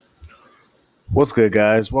What's good,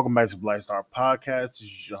 guys? Welcome back to Blight Star Podcast. This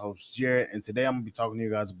is your host, Jared, and today I'm going to be talking to you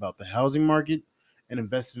guys about the housing market and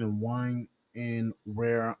investing in wine and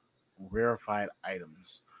rarefied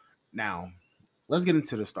items. Now, let's get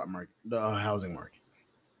into the stock market, the housing market.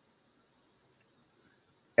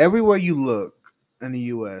 Everywhere you look in the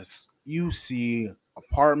U.S., you see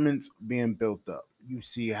apartments being built up. You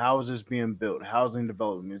see houses being built, housing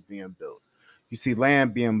developments being built. You see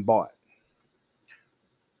land being bought.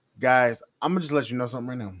 Guys, I'm going to just let you know something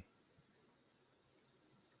right now.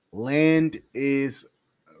 Land is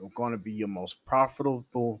going to be your most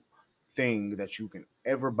profitable thing that you can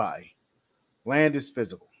ever buy. Land is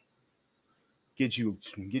physical. Get you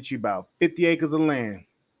about 50 acres of land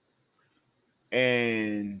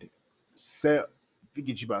and sell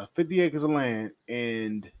get you about 50 acres of land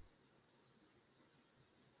and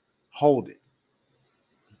hold it.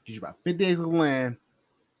 Get you about 50 acres of land,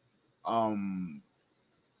 um,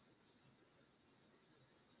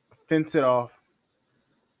 fence it off,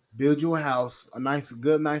 build you a house, a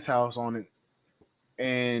nice house on it,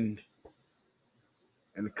 and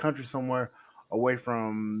in the country somewhere away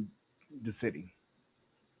from the city,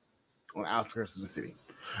 on the outskirts of the city.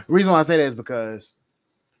 The reason why I say that is because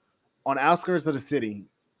on the outskirts of the city,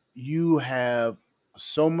 you have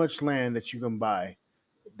so much land that you can buy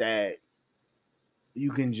that you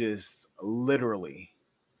can just literally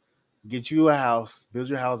get you a house, build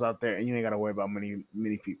your house out there, and you ain't got to worry about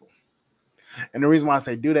many people. And the reason why I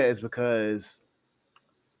say do that is because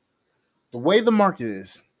the way the market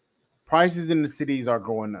is, prices in the cities are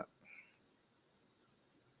going up.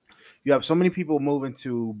 You have so many people moving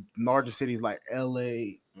to larger cities like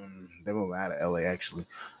LA. They're moving out of LA actually.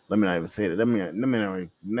 Let me not even say that. Let me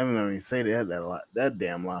not even say that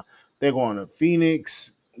damn lie. They're going to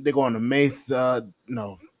Phoenix. They're going to Mesa.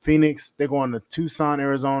 No, Phoenix. They're going to Tucson,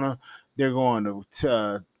 Arizona. They're going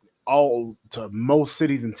to most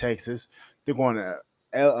cities in Texas. They're going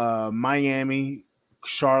to Miami,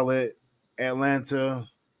 Charlotte, Atlanta.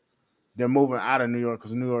 They're moving out of New York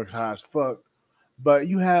because New York's high as fuck. But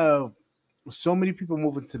you have so many people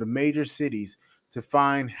moving to the major cities to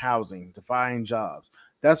find housing, to find jobs.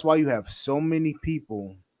 That's why you have so many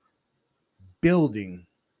people building,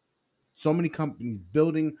 so many companies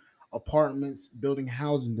building apartments, building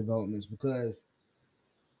housing developments because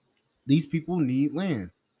these people need land.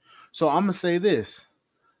 So I'm going to say this,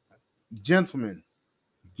 gentlemen,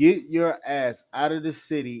 get your ass out of the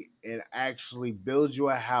city and actually build you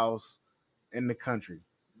a house in the country.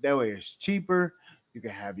 That way it's cheaper. You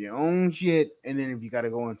can have your own shit. And then if you gotta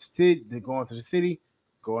go into the city,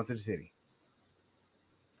 go into the city.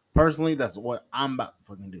 Personally, that's what I'm about to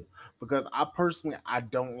fucking do. Because I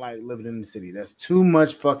don't like living in the city. That's too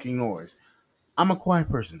much fucking noise. I'm a quiet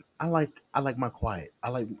person. I like my quiet. I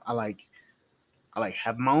like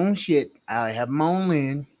have my own shit. I have my own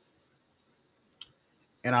land.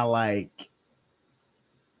 And I like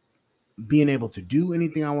being able to do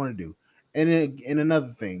anything I want to do. And another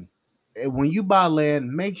thing, when you buy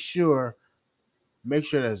land, make sure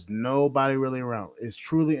there's nobody really around. It's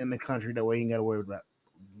truly in the country. That way you ain't gotta worry about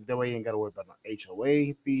no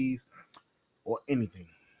HOA fees or anything.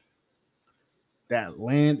 That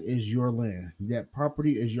land is your land. That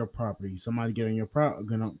property is your property. Somebody getting your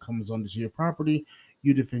gonna comes onto your property,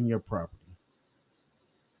 you defend your property.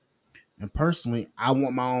 And personally, I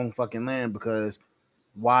want my own fucking land because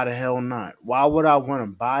why the hell not? Why would I want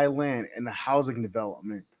to buy land in a housing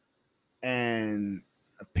development and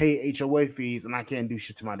pay HOA fees and I can't do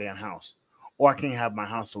shit to my damn house? Or I can't have my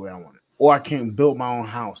house the way I want it. Or I can't build my own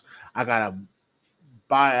house. I gotta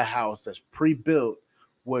buy a house that's pre-built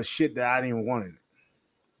with shit that I didn't even want in it.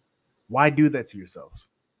 Why do that to yourselves?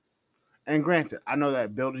 And granted, I know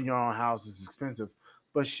that building your own house is expensive,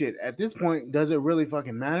 but shit, at this point, does it really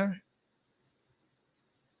fucking matter?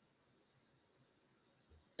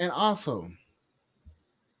 And also,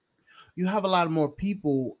 you have a lot more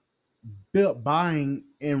people built buying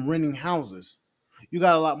and renting houses. You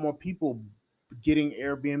got a lot more people getting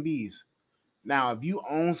Airbnbs. Now, if you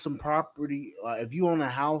own some property, if you own a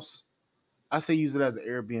house, I say use it as an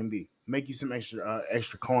Airbnb. Make you some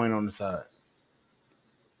extra coin on the side.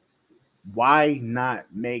 Why not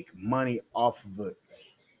make money off of it?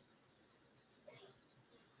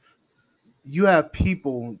 You have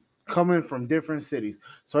people coming from different cities,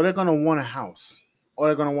 so they're gonna want a house or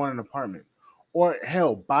they're gonna want an apartment. Or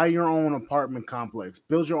hell, buy your own apartment complex.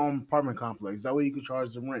 Build your own apartment complex. That way you can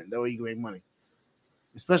charge the rent. That way you can make money.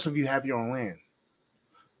 Especially if you have your own land.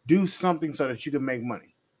 Do something so that you can make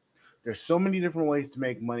money. There's so many different ways to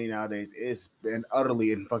make money nowadays. It's been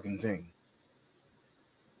utterly in fucking thing.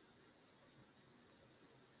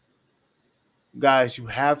 Guys, you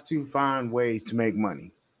have to find ways to make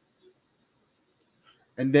money.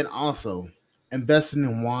 And then also investing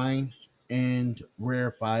in wine and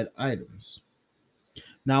rarefied items.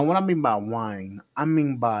 Now, what I mean by wine, I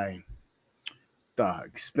mean by the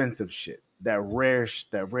expensive shit, that rare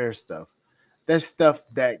stuff, that stuff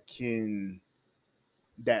that can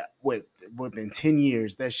that within 10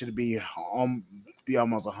 years that should be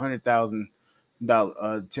almost $100,000,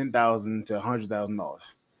 $10,000 to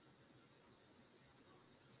 $100,000.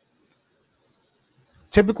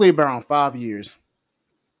 Typically, around 5 years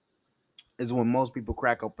is when most people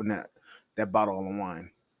crack open that bottle of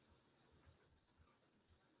wine.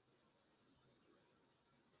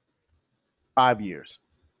 5 years.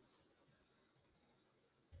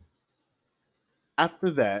 After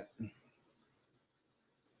that,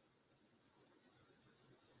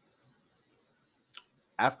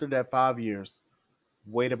 after that 5 years,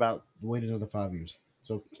 wait another 5 years.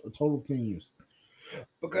 So a total of 10 years.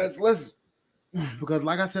 Because let's because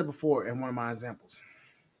like I said before in one of my examples,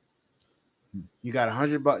 you got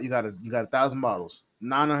 100, you got 1,000 bottles.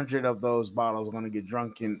 900 of those bottles are going to get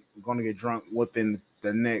drunk within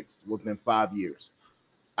 5 years.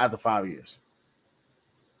 After 5 years,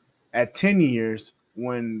 at 10 years,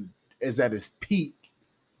 when is at its peak,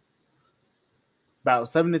 about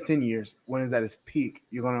 7 to 10 years, when it's at its peak,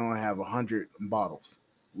 you're going to only have 100 bottles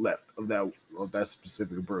left of that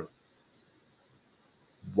specific brew.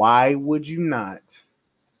 Why would you not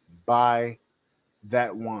buy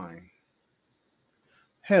that wine?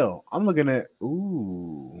 Hell, I'm looking at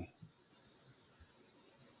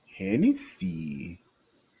Hennessy.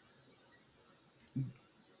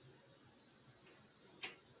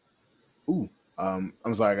 Ooh, I'm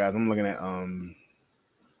sorry guys. I'm looking at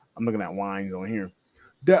wines on here.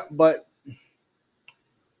 But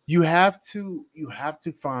you have to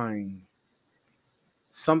find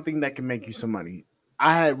something that can make you some money.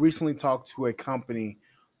 I had recently talked to a company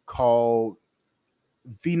called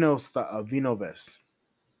Vinovest.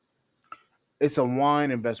 It's a wine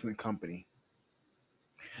investment company.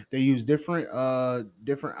 They use different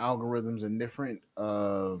algorithms and different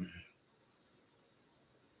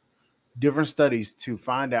studies to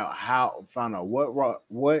find out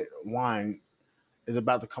what wine is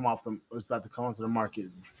about to come onto the market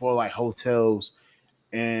for like hotels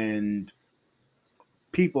and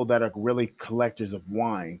people that are really collectors of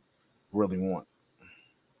wine really want.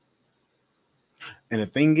 And the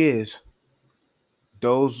thing is,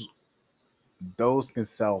 those those can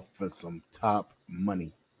sell for some top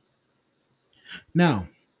money. Now,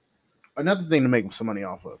 another thing to make some money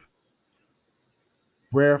off of: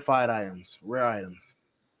 rare items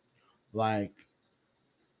like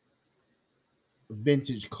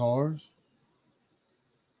vintage cars,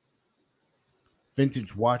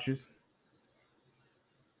 vintage watches,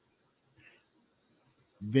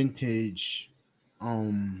 vintage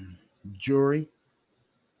jewelry.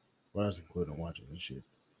 What else including watches and shit?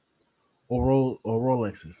 Or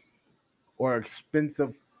Rolexes or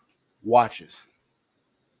expensive watches.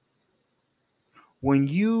 When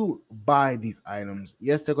you buy these items,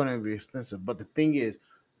 yes, they're going to be expensive, but the thing is,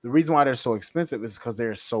 the reason why they're so expensive is because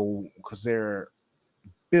they're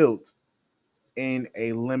built in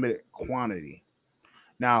a limited quantity.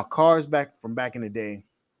 Now, cars back in the day,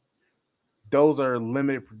 those are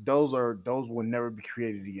limited. Those will never be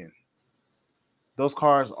created again. Those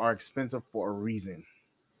cars are expensive for a reason.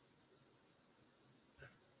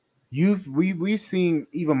 We've seen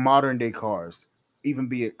even modern day cars even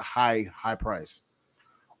be a high price.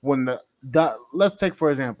 When let's take for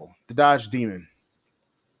example the Dodge Demon,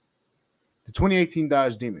 the 2018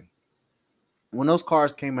 Dodge Demon. When those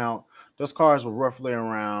cars came out, those cars were roughly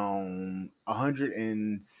around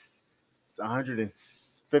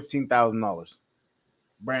 115,000 dollars,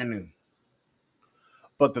 brand new.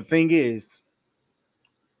 But the thing is,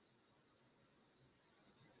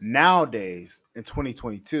 nowadays in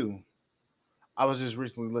 2022, I was just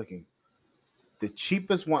recently looking. The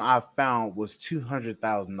cheapest one I found was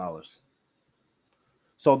 $200,000.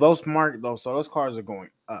 So those cars are going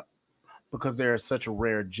up because they're such a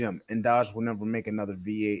rare gem. And Dodge will never make another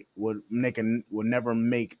V8. Would never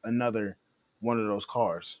make another one of those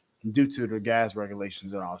cars due to the gas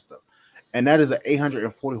regulations and all that stuff. And that is an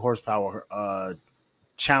 840 horsepower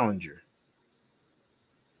Challenger.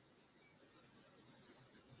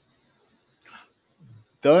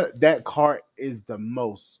 That car is the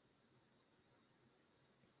most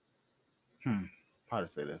hmm, how to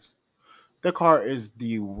say this. The car is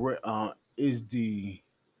the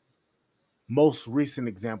most recent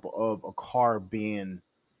example of a car being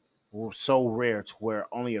so rare to where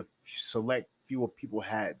only a select few people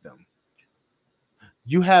had them.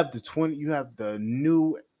 You have you have the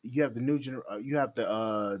new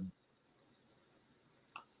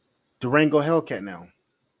Durango Hellcat now.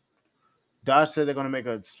 Dodge said they're going to make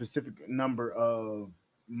a specific number of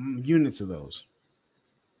units of those.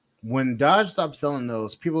 When Dodge stops selling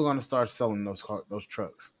those, people are going to start selling those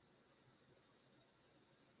trucks,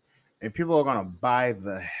 and people are going to buy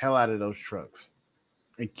the hell out of those trucks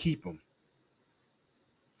and keep them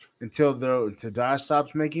until Dodge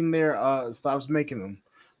stops making them,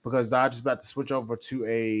 because Dodge is about to switch over to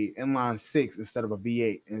a inline six instead of a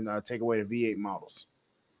V8 and take away the V8 models.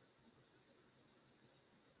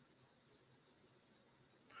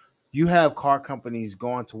 You have car companies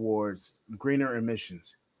going towards greener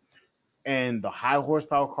emissions, and the high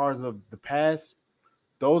horsepower cars of the past,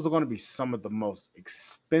 those are going to be some of the most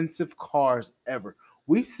expensive cars ever.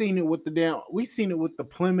 We've seen it with the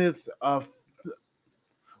Plymouth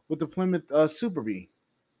Super B,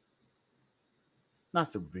 not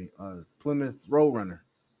Super B, Plymouth Roadrunner.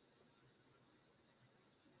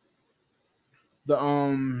 The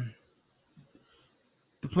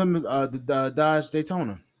the Plymouth the Dodge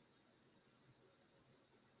Daytona,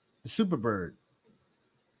 the Superbird.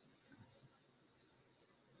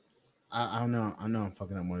 I don't know. I know I'm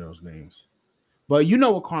fucking up one of those names, but you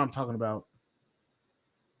know what car I'm talking about.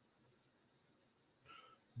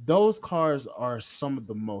 Those cars are some of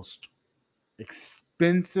the most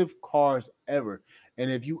expensive cars ever.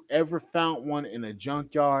 And if you ever found one in a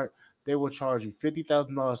junkyard, they will charge you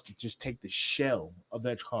 $50,000 to just take the shell of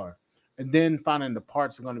that car. And then finding the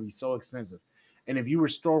parts are going to be so expensive. And if you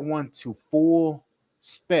restore one to full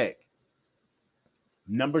spec,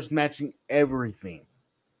 numbers matching everything,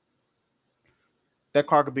 that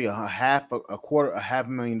car could be a quarter, a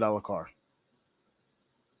 $500,000 car.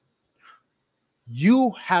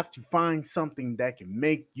 You have to find something that can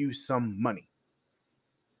make you some money.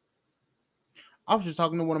 I was just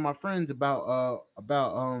talking to one of my friends about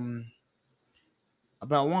wine.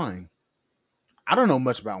 I don't know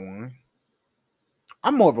much about wine.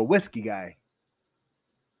 I'm more of a whiskey guy.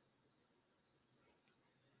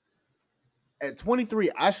 At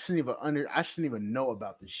 23, I shouldn't even know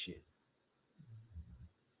about this shit.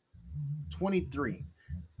 23.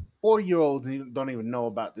 40-year-olds don't even know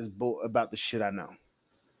about about the shit I know.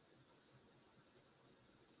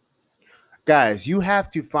 Guys, you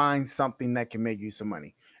have to find something that can make you some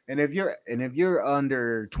money. And if you're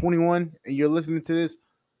under 21 and you're listening to this,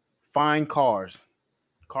 find cars.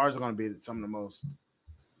 Cars are going to be some of the most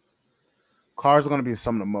Cars are going to be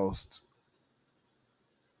some of the most,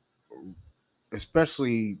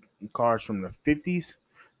 especially cars from the 50s.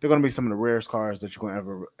 They're going to be some of the rarest cars that you're going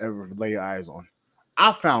to ever lay your eyes on.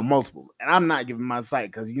 I found multiple, and I'm not giving my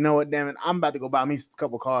site because you know what, damn it, I'm about to go buy me a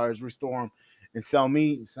couple cars, restore them, and sell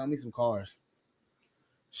me some cars.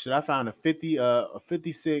 Should I found a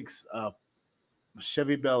 56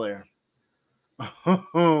 Chevy Bel Air?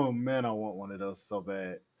 Oh man, I want one of those so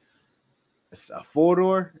bad. It's a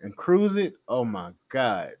 4-door and cruise it. Oh my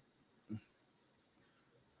god,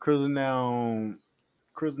 cruising down,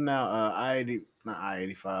 I 80, not I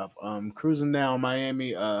 85. Cruising down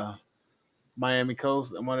Miami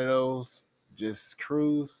coast. I'm one of those. Just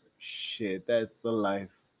cruise. Shit, that's the life.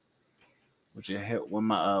 With your head,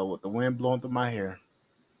 with the wind blowing through my hair,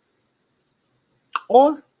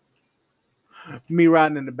 or me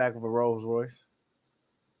riding in the back of a Rolls Royce,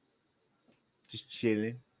 just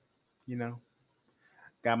chilling. You know,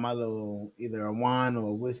 got my little either a wine or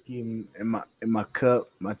a whiskey in my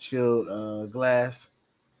cup, my chilled glass.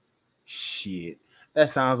 Shit, that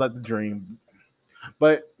sounds like the dream.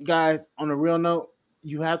 But guys, on a real note,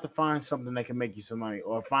 you have to find something that can make you some money,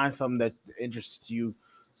 or find something that interests you,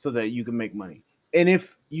 so that you can make money. And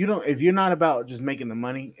if you're not about just making the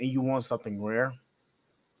money and you want something rare,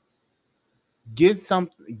 get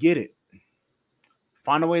it.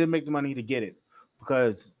 Find a way to make the money to get it,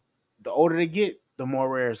 because the older they get, the more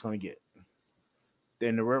rare it's going to get.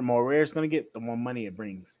 Then more rare it's going to get, the more money it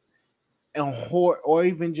brings. And or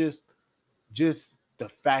even just the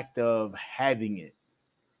fact of having it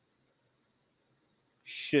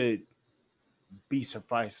should be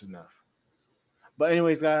suffice enough. But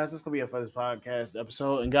anyways, guys, this is gonna be it for this podcast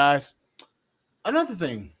episode. And guys, another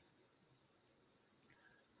thing,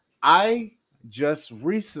 I just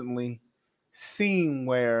recently seen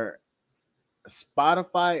where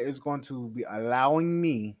Spotify is going to be allowing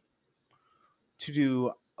me to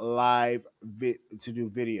do to do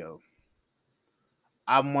video.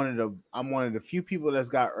 I'm one of the few people that's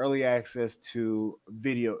got early access to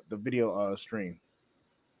the video stream.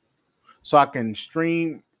 So I can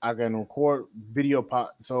record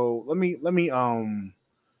video so let me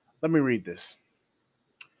read this.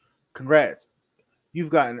 Congrats. you've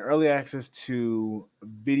gotten early access to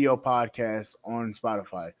video podcasts on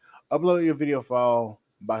Spotify. Upload your video file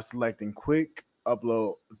by selecting quick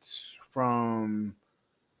upload from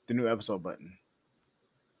the new episode button.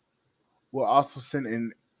 We'll also send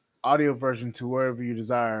an audio version to wherever you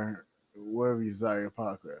desire your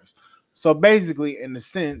podcast. So basically, in a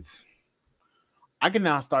sense, I can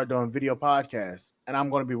now start doing video podcasts, and I'm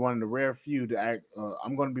going to be one of the rare few to act.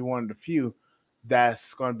 I'm going to be one of the few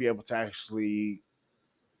that's going to be able to actually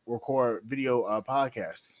record video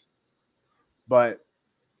podcasts. But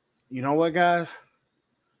you know what, guys?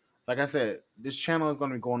 Like I said, this channel is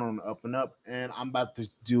going to be going on up and up, and I'm about to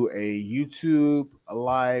do a YouTube a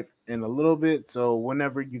live in a little bit. So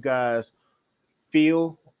whenever you guys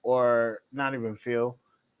feel or not even feel,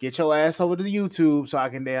 get your ass over to YouTube so I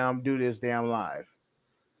can do this damn live.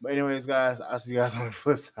 But anyways, guys, I'll see you guys on the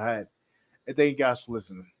flip side. And thank you guys for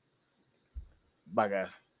listening. Bye,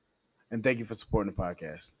 guys. And thank you for supporting the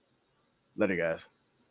podcast. Later, guys.